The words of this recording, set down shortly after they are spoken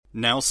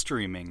Now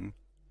streaming,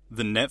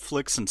 the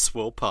Netflix and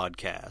Swill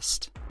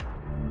podcast.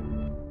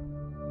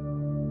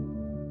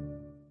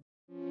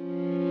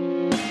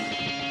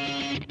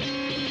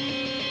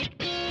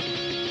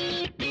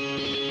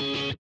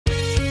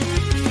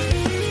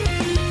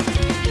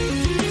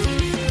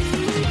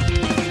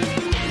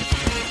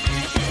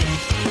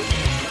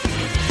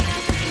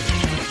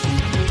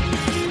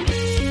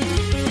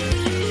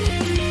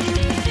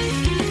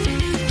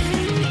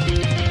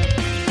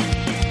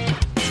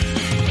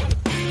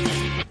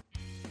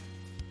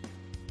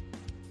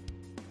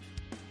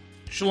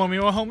 Shalom,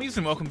 you homies,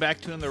 and welcome back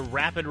to another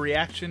Rapid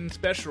Reaction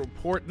Special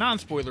Report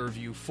non-spoiler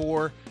review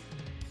for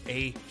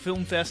a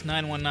Filmfest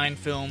 919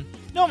 film,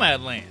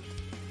 Nomadland.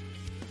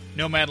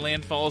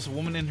 Nomadland follows a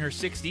woman in her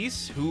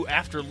 60s who,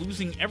 after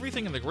losing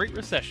everything in the Great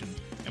Recession,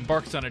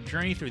 embarks on a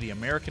journey through the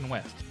American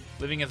West,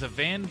 living as a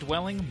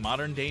van-dwelling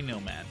modern-day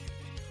nomad.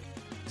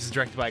 This is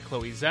directed by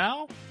Chloe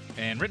Zhao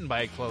and written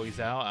by Chloe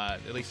Zhao.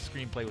 At least the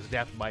screenplay was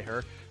adapted by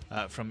her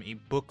from a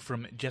book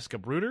from Jessica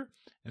Bruder.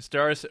 It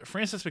stars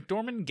Frances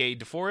McDormand, Gaye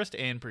DeForest,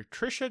 and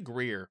Patricia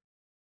Greer.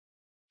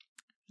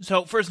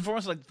 So, first and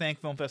foremost, I'd like to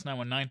thank Filmfest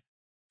 919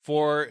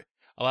 for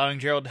allowing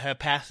Gerald to have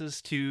passes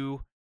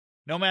to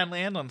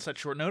Nomadland on such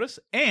short notice,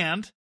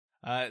 and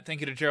thank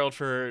you to Gerald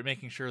for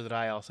making sure that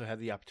I also had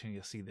the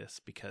opportunity to see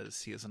this,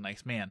 because he is a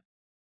nice man,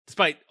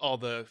 despite all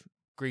the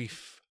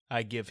grief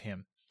I give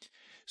him.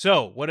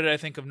 So, what did I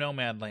think of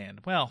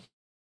Nomadland? Well,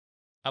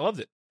 I loved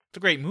it. It's a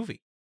great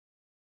movie.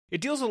 It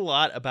deals a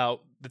lot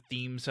about the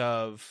themes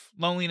of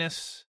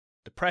loneliness,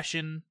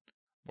 depression,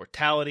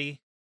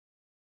 mortality,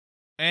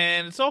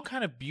 and it's all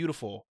kind of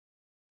beautiful.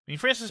 I mean,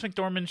 Frances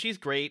McDormand, she's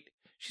great.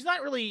 She's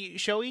not really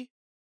showy.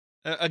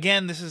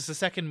 Again, this is the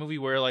second movie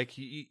where like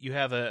you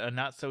have a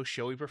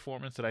not-so-showy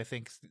performance that I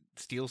think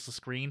steals the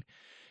screen.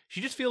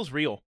 She just feels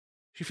real.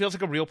 She feels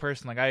like a real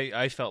person. Like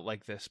I felt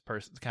like this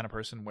person, the kind of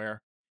person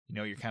where, you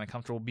know, you're kind of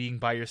comfortable being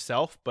by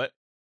yourself, but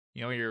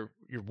you know, you're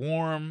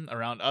warm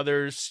around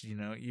others, you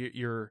know,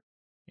 you're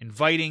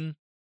inviting,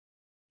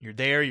 you're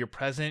there, you're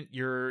present,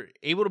 you're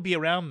able to be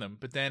around them,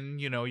 but then,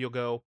 you know, you'll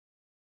go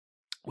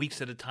weeks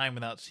at a time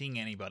without seeing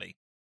anybody.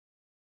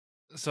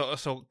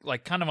 So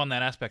like, kind of on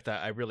that aspect,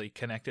 I really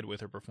connected with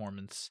her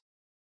performance.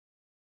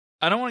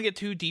 I don't want to get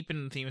too deep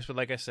into the themes, but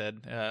like I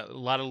said, a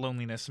lot of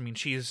loneliness. I mean,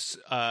 she's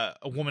a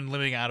woman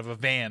living out of a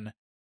van,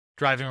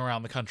 driving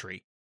around the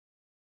country.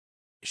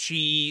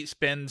 She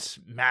spends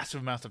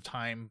massive amounts of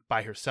time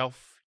by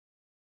herself.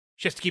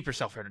 She has to keep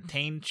herself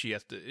entertained.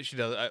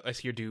 I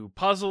see her do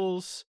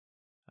puzzles.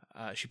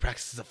 She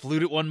practices the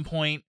flute at one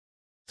point.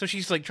 So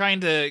she's like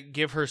trying to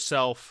give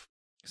herself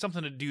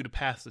something to do to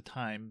pass the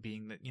time,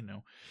 being that, you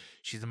know,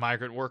 she's a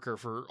migrant worker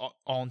for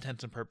all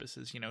intents and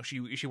purposes. You know,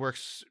 she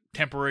works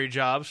temporary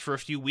jobs for a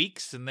few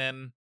weeks and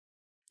then,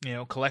 you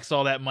know, collects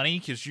all that money,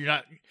 because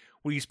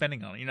what are you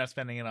spending on? You're not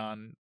spending it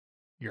on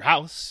your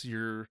house,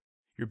 your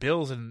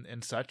bills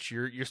and such.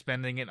 You're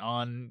spending it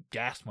on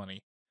gas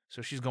money.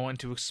 So she's going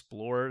to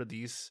explore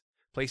these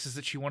places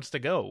that she wants to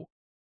go.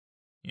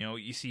 You know,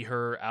 you see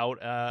her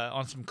out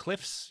on some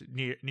cliffs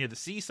near the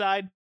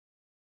seaside.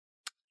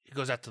 She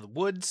goes out to the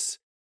woods.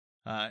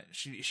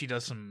 She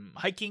does some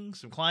hiking,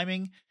 some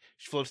climbing.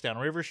 She floats down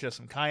a river. She does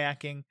some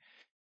kayaking.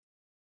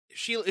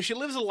 She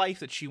lives a life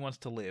that she wants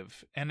to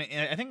live. And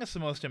I think that's the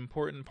most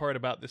important part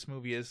about this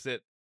movie, is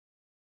that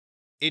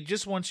it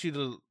just wants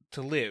you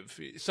to live.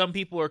 Some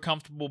people are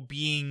comfortable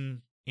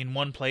being in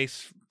one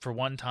place for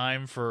one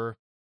time for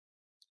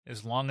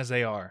as long as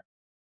they are.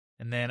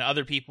 And then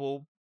other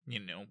people, you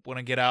know, want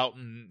to get out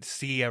and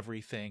see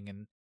everything,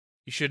 and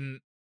you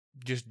shouldn't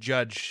just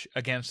judge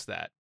against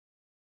that.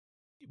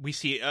 We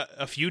see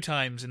a few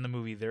times in the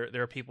movie there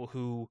are people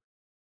who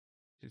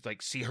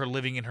like see her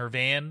living in her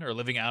van or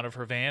living out of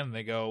her van, and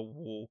they go,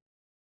 well,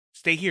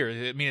 stay here.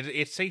 I mean,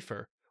 it's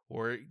safer.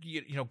 Or,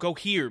 you know, go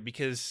here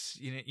because,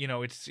 you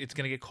know, it's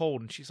going to get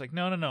cold. And she's like,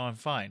 no, I'm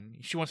fine.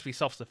 She wants to be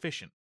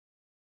self-sufficient.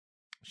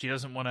 She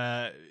doesn't want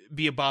to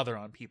be a bother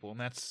on people. And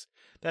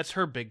that's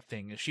her big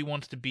thing, is she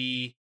wants to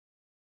be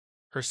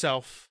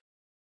herself,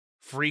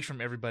 free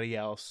from everybody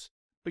else,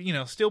 but, you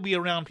know, still be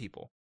around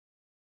people.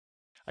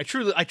 I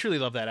truly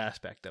love that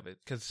aspect of it,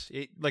 because,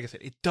 like I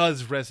said, it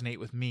does resonate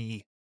with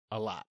me a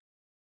lot.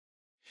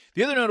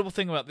 The other notable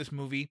thing about this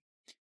movie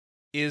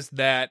is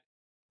that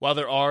while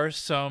there are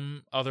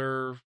some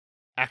other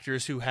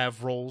actors who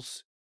have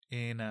roles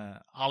in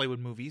Hollywood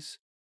movies,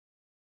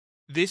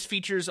 this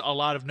features a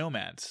lot of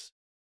nomads,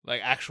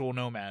 like actual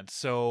nomads.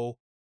 So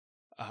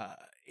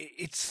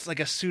it's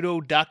like a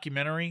pseudo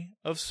documentary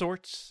of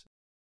sorts.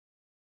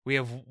 We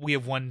have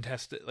one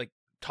like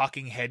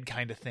talking head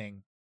kind of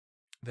thing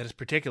that is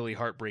particularly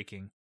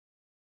heartbreaking.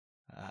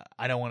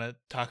 I don't want to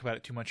talk about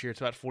it too much here. It's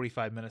about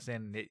 45 minutes in,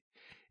 and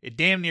it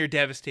damn near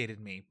devastated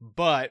me,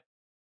 but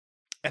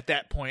at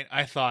that point,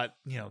 I thought,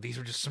 you know, these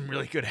were just some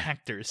really good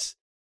actors.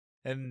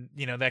 And,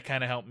 you know, that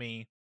kind of helped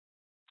me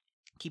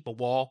keep a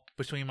wall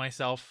between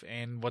myself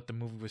and what the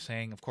movie was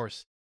saying. Of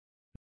course,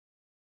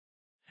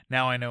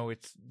 now I know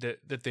it's that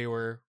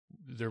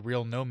they're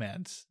real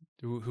nomads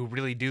who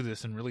really do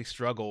this and really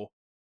struggle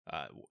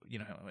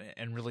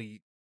and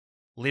really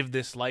live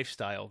this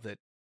lifestyle that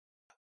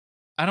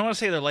I don't want to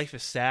say their life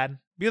is sad,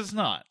 because it's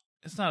not.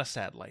 It's not a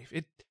sad life.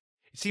 It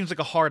seems like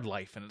a hard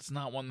life, and it's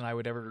not one that I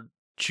would ever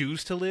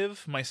choose to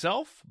live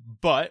myself,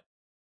 but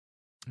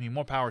I mean,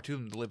 more power to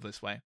them to live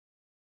this way.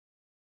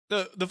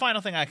 The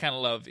final thing I kind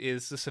of love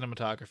is the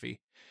cinematography.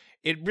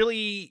 It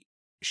really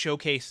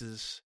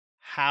showcases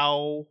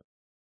how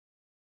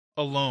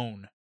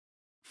alone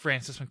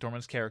Frances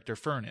McDormand's character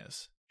Fern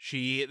is.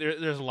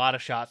 There's a lot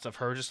of shots of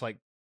her just like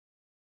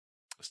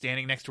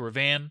standing next to her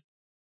van,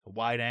 a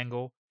wide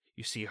angle.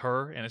 You see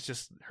her, and it's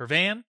just her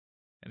van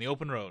and the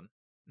open road,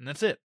 and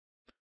that's it.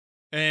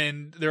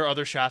 And there are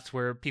other shots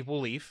where people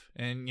leave,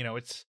 and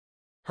it's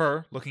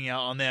her looking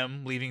out on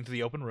them leaving to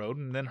the open road,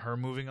 and then her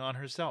moving on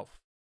herself.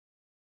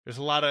 There's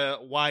a lot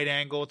of wide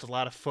angle. It's a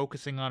lot of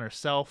focusing on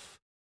herself.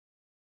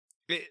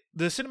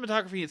 The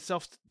cinematography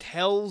itself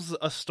tells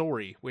a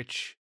story,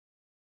 which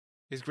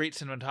is great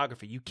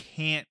cinematography. You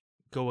can't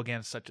go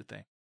against such a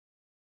thing.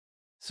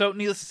 So,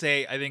 needless to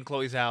say, I think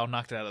Chloe Zhao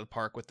knocked it out of the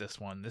park with this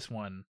one. This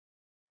one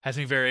has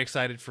me very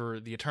excited for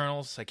the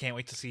Eternals. I can't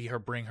wait to see her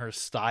bring her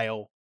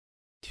style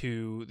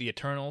to the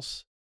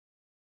Eternals.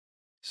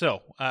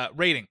 So,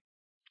 rating.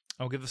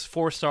 I'll give this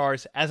 4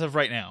 stars as of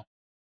right now.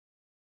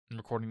 I'm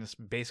recording this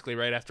basically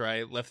right after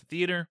I left the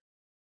theater.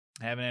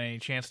 I haven't had any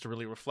chance to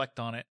really reflect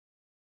on it.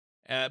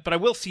 But I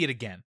will see it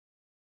again.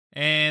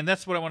 And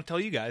that's what I want to tell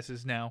you guys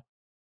is now,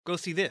 go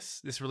see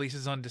this. This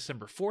releases on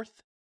December 4th.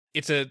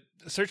 It's a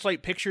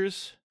Searchlight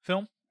Pictures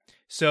film.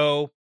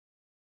 So,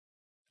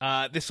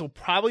 this will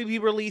probably be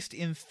released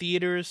in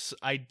theaters.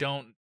 I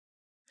don't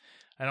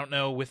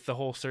know with the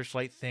whole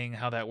Searchlight thing,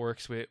 how that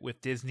works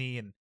with Disney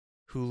and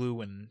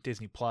Hulu and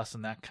Disney Plus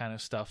and that kind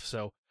of stuff.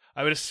 So,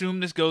 I would assume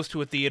this goes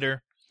to a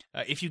theater.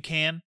 If you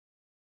can,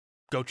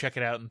 go check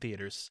it out in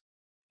theaters.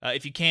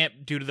 If you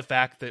can't, due to the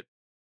fact that,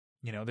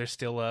 there's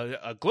still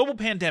a global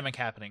pandemic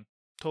happening,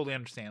 totally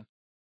understand.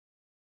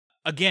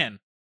 Again,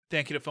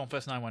 thank you to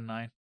FilmFest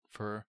 919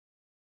 for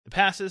the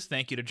passes.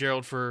 Thank you to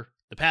Gerald for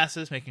the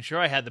passes, making sure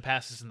I had the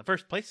passes in the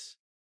first place.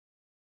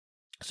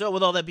 So,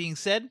 with all that being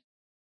said,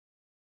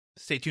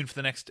 stay tuned for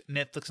the next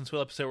Netflix and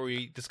Swill episode where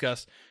we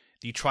discuss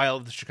the Trial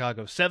of the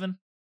Chicago 7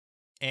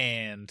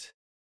 and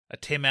a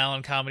Tim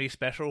Allen comedy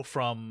special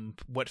from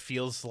what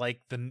feels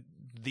like the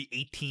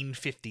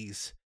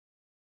 1850s.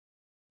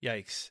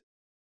 Yikes.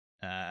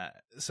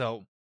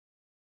 So,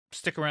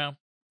 stick around,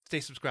 stay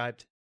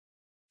subscribed,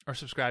 or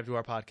subscribe to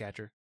our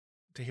podcatcher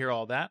to hear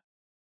all that.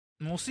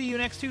 And we'll see you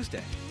next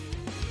Tuesday.